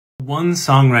One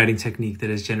songwriting technique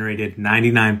that has generated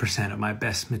 99% of my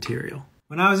best material.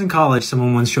 When I was in college,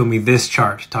 someone once showed me this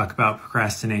chart to talk about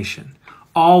procrastination.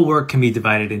 All work can be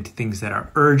divided into things that are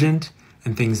urgent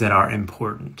and things that are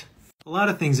important. A lot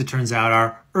of things, it turns out,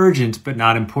 are urgent but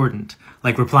not important,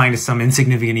 like replying to some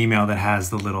insignificant email that has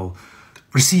the little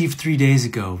 "received 3 days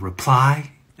ago"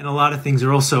 reply. And a lot of things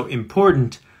are also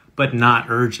important but not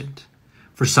urgent.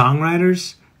 For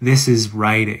songwriters, this is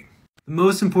writing. The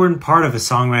most important part of a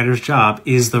songwriter's job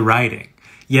is the writing.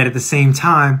 Yet at the same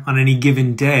time, on any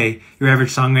given day, your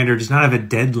average songwriter does not have a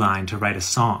deadline to write a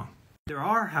song. There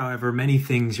are, however, many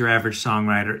things your average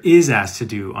songwriter is asked to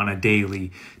do on a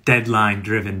daily,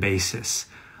 deadline-driven basis,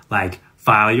 like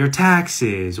file your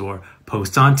taxes or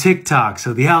post on TikTok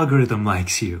so the algorithm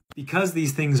likes you. Because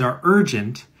these things are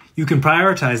urgent, you can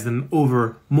prioritize them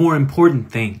over more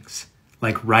important things,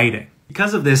 like writing.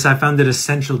 Because of this, I found it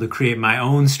essential to create my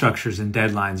own structures and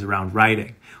deadlines around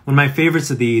writing. One of my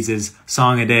favorites of these is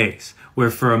Song-A-Days,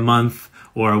 where for a month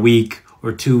or a week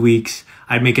or 2 weeks,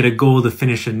 I'd make it a goal to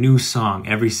finish a new song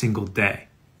every single day.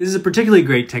 This is a particularly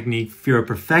great technique if you're a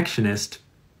perfectionist,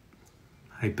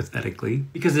 hypothetically,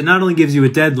 because it not only gives you a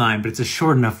deadline, but it's a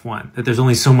short enough one that there's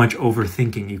only so much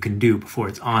overthinking you can do before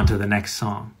it's on to the next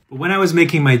song. But when I was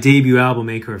making my debut album,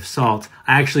 Acre of Salt,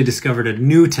 I actually discovered a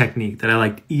new technique that I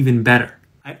liked even better.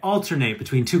 I'd alternate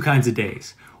between two kinds of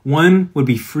days. One would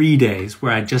be free days,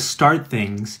 where I'd just start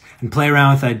things and play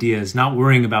around with ideas, not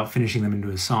worrying about finishing them into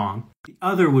a song. The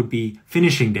other would be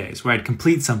finishing days, where I'd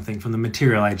complete something from the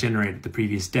material I generated the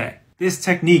previous day. This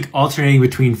technique, alternating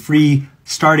between free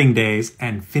starting days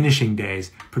and finishing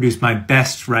days, produced my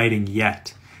best writing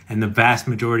yet, and the vast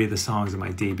majority of the songs on my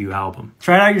debut album.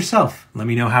 Try it out yourself. Let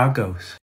me know how it goes.